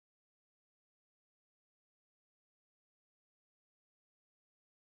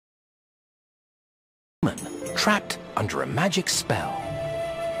trapped under a magic spell.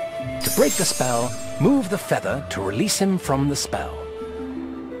 To break the spell, move the feather to release him from the spell.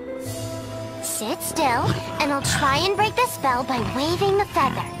 Sit still, and I'll try and break the spell by waving the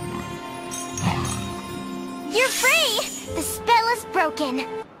feather. You're free! The spell is broken.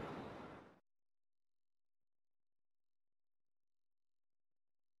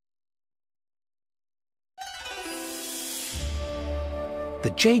 The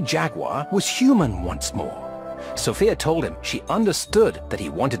Jade Jaguar was human once more. Sofia told him she understood that he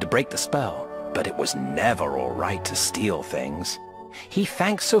wanted to break the spell, but it was never all right to steal things. He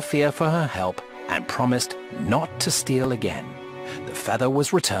thanked Sofia for her help and promised not to steal again. The feather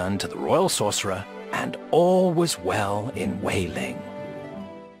was returned to the royal sorcerer, and all was well in Wei Ling.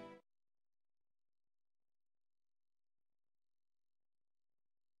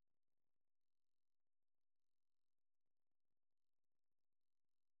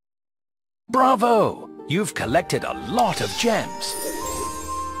 Bravo! You've collected a lot of gems.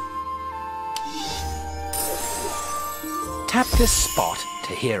 Tap this spot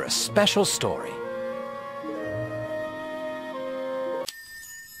to hear a special story.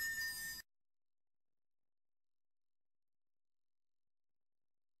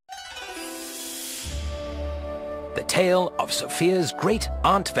 The tale of Sofia's great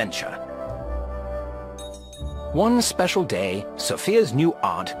aunt venture. One special day, Sofia's new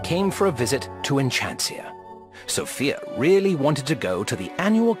aunt came for a visit to Enchantia. Sofia really wanted to go to the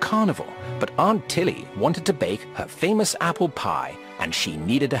annual carnival, but Aunt Tilly wanted to bake her famous apple pie, and she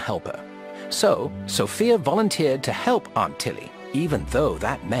needed a helper. So, Sofia volunteered to help Aunt Tilly, even though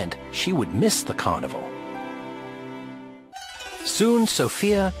that meant she would miss the carnival. Soon,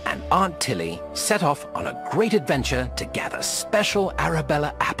 Sofia and Aunt Tilly set off on a great adventure to gather special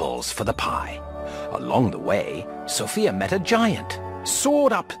Arabella apples for the pie. Along the way, Sofia met a giant,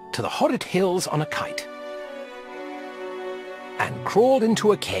 soared up to the Horrid Hills on a kite, and crawled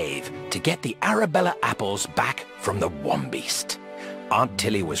into a cave to get the Arabella apples back from the Wombeast. Aunt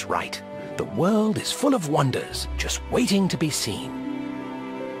Tilly was right. The world is full of wonders, just waiting to be seen.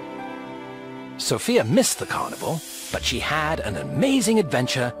 Sofia missed the carnival, but she had an amazing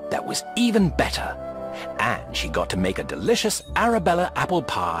adventure that was even better. And she got to make a delicious Arabella apple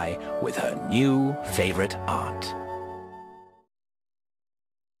pie with her new favorite aunt.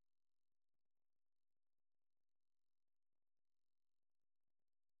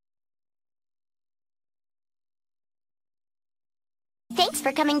 Thanks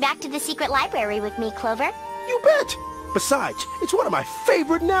for coming back to the secret library with me, Clover. You bet! Besides, it's one of my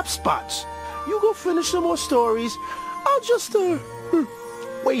favorite nap spots. You go finish some more stories. I'll just,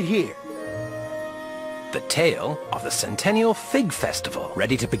 wait here. The tale of the Centennial Fig Festival.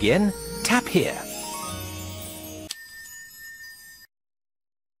 Ready to begin? Tap here.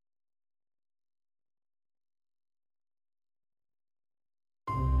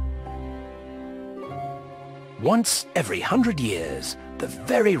 Once every 100 years, the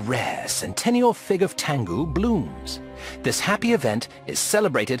very rare Centennial Fig of Tengu blooms. This happy event is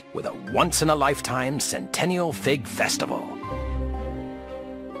celebrated with a once-in-a-lifetime Centennial Fig Festival.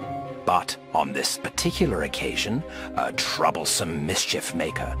 But on this particular occasion, a troublesome mischief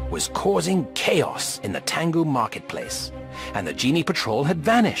maker was causing chaos in the Tengu marketplace, and the genie patrol had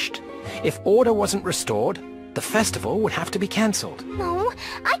vanished. If order wasn't restored, the festival would have to be cancelled. No,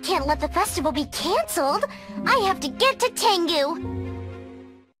 I can't let the festival be cancelled. I have to get to Tengu.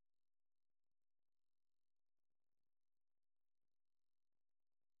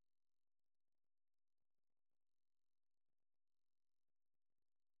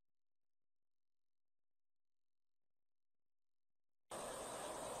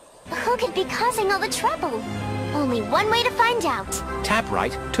 Who could be causing all the trouble? Only one way to find out. Tap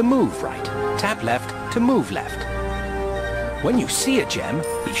right to move right. Tap left to move left. When you see a gem,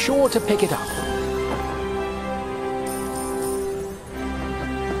 be sure to pick it up.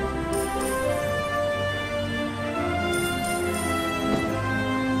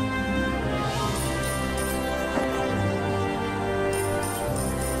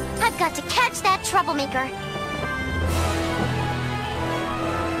 I've got to catch that troublemaker.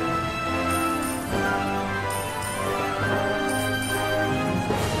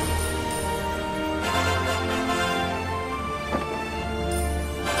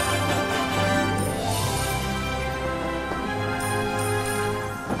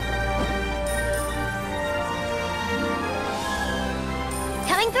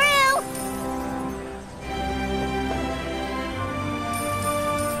 Coming through!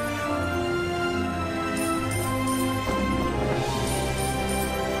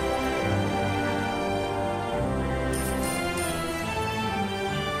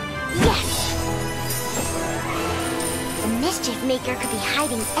 mischief maker could be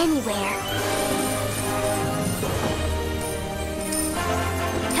hiding anywhere.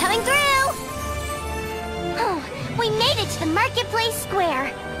 Coming through! Oh, we made it to the Marketplace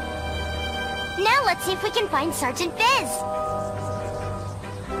Square. Now let's see if we can find Sergeant Fizz.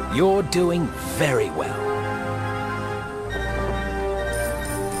 You're doing very well.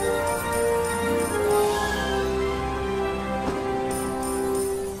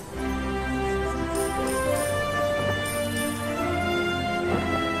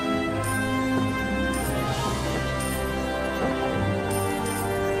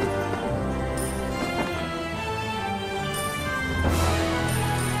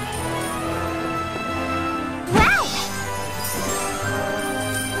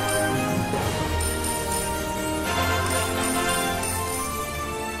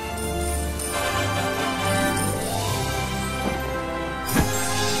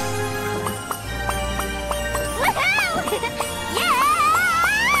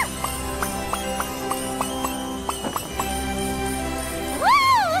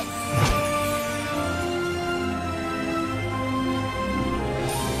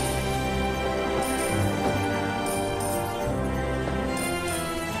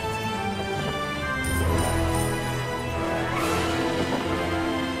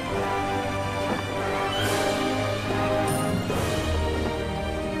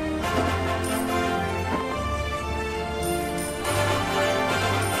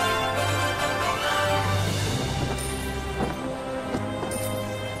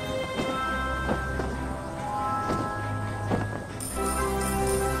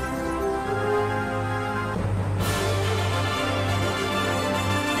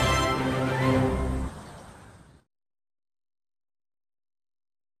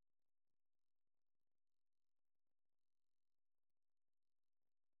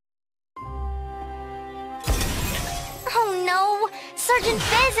 Oh no! Sergeant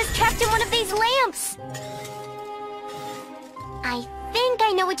Fizz is trapped in one of these lamps! I think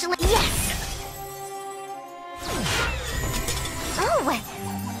I know which lamp— Yes! Oh!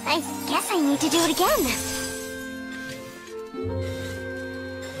 I guess I need to do it again.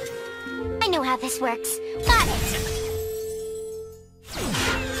 I know how this works. Got it!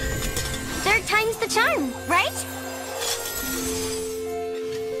 Third time's the charm, right?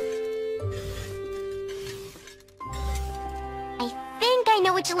 I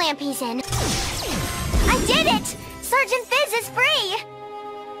know which lamp he's in. I did it! Sergeant Fizz is free!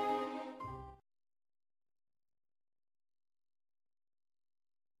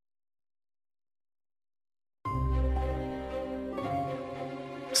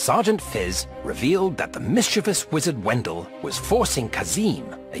 Sergeant Fizz revealed that the mischievous wizard Wendell was forcing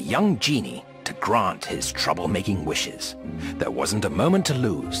Kazim, a young genie, to grant his troublemaking wishes. There wasn't a moment to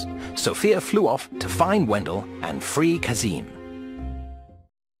lose. Sofia flew off to find Wendell and free Kazim.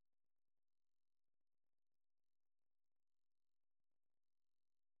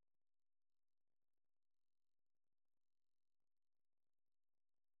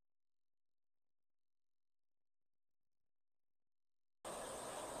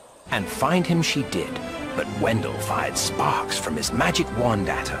 And find him she did, but Wendell fired sparks from his magic wand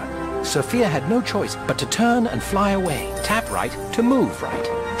at her. Sofia had no choice but to turn and fly away. Tap right to move right.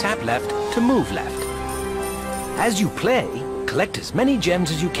 Tap left to move left. As you play, collect as many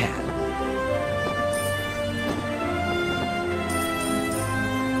gems as you can.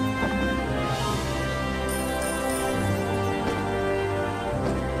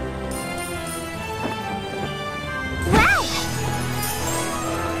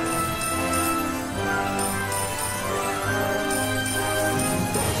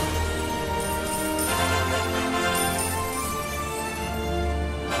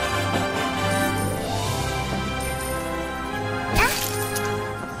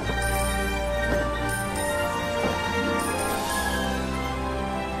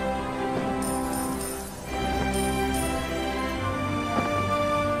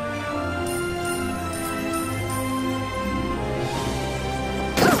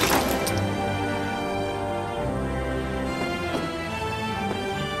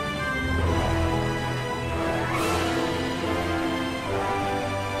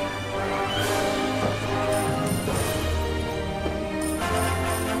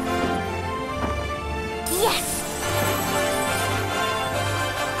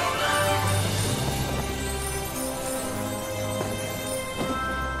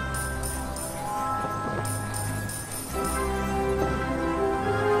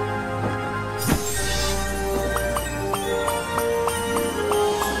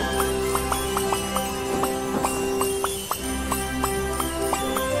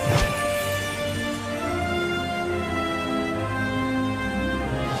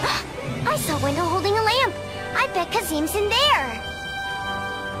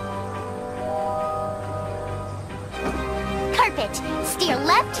 carpet. Steer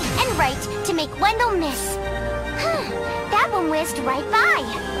left and right to make Wendell miss. That one whizzed right by.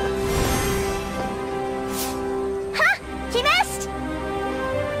 Huh! He missed!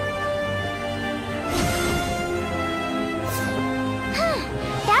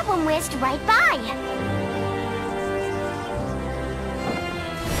 That one whizzed right by.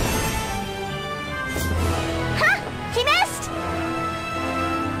 He missed!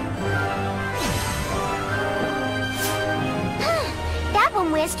 That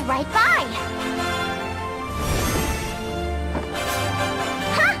one whizzed right by.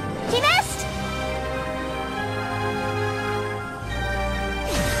 He missed!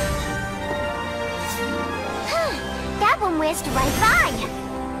 That one whizzed right by.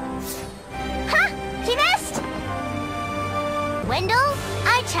 He missed! Wendell,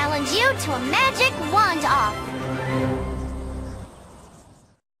 I challenge you to a magic wand off.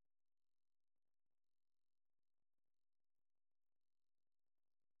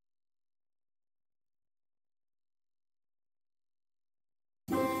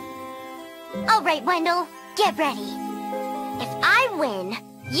 All right, Wendell, get ready. If I win,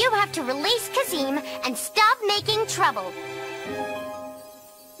 you have to release Kazim and stop making trouble.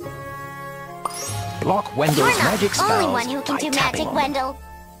 Block Wendell's You're not magic the spells only one who can by do tapping magic, on them. Wendell.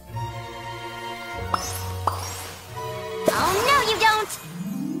 Oh, no, you don't!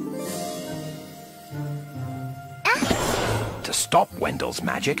 To stop Wendell's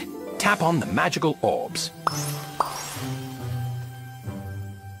magic, tap on the magical orbs.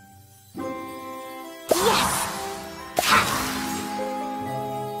 Yes!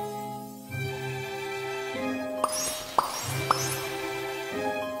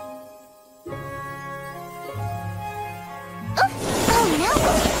 Oh, no!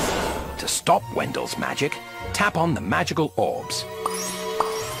 To stop Wendell's magic, tap on the magical orbs.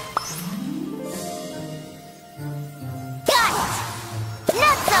 Got it!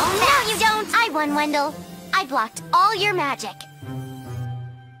 Not so fast! No, you don't! I won, Wendell. I blocked all your magic.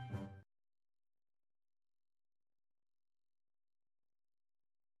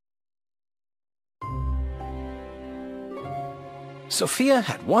 Sofia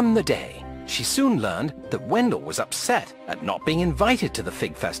had won the day. She soon learned that Wendell was upset at not being invited to the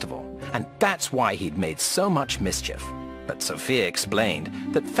Fig Festival, and that's why he'd made so much mischief. But Sofia explained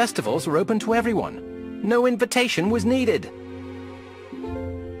that festivals were open to everyone. No invitation was needed.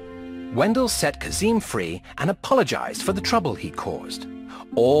 Wendell set Kazim free and apologized for the trouble he'd caused.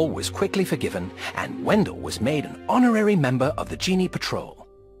 All was quickly forgiven, and Wendell was made an honorary member of the Genie Patrol.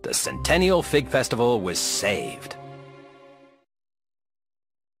 The Centennial Fig Festival was saved.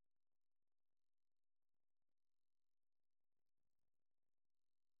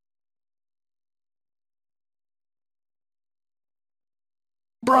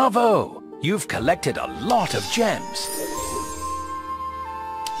 Bravo! You've collected a lot of gems.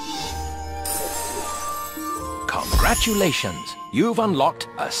 Congratulations! You've unlocked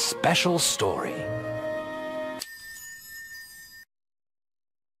a special story.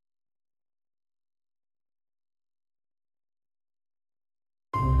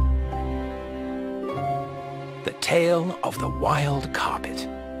 The Tale of the Wild Carpet.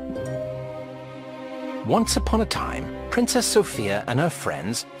 Once upon a time, Princess Sofia and her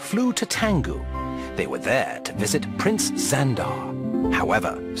friends flew to Tengu. They were there to visit Prince Xandar.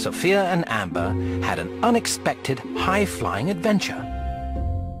 However, Sofia and Amber had an unexpected high-flying adventure.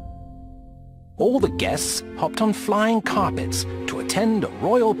 All the guests hopped on flying carpets to attend a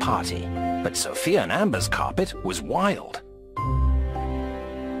royal party, but Sofia and Amber's carpet was wild.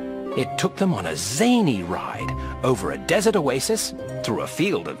 It took them on a zany ride over a desert oasis, through a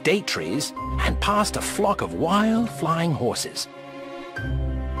field of date trees, and past a flock of wild flying horses.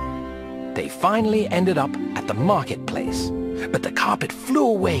 They finally ended up at the marketplace, but the carpet flew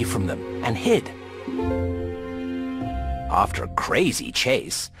away from them and hid. After a crazy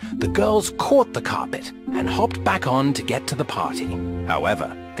chase, the girls caught the carpet and hopped back on to get to the party.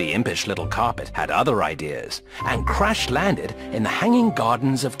 However, the impish little carpet had other ideas and crash-landed in the hanging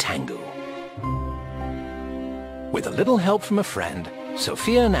gardens of Tengu. With a little help from a friend,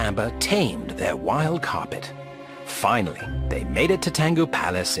 Sofia and Amber tamed their wild carpet. Finally, they made it to Tengu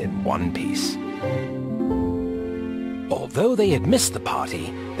Palace in one piece. Although they had missed the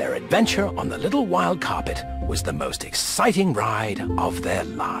party, their adventure on the little wild carpet was the most exciting ride of their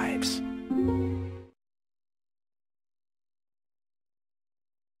lives.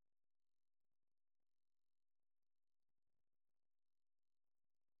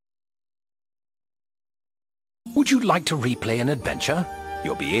 Would you like to replay an adventure?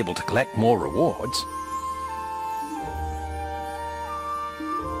 You'll be able to collect more rewards.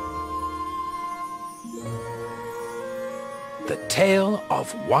 The Tale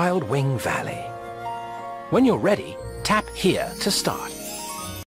of Wild Wing Valley. When you're ready, tap here to start.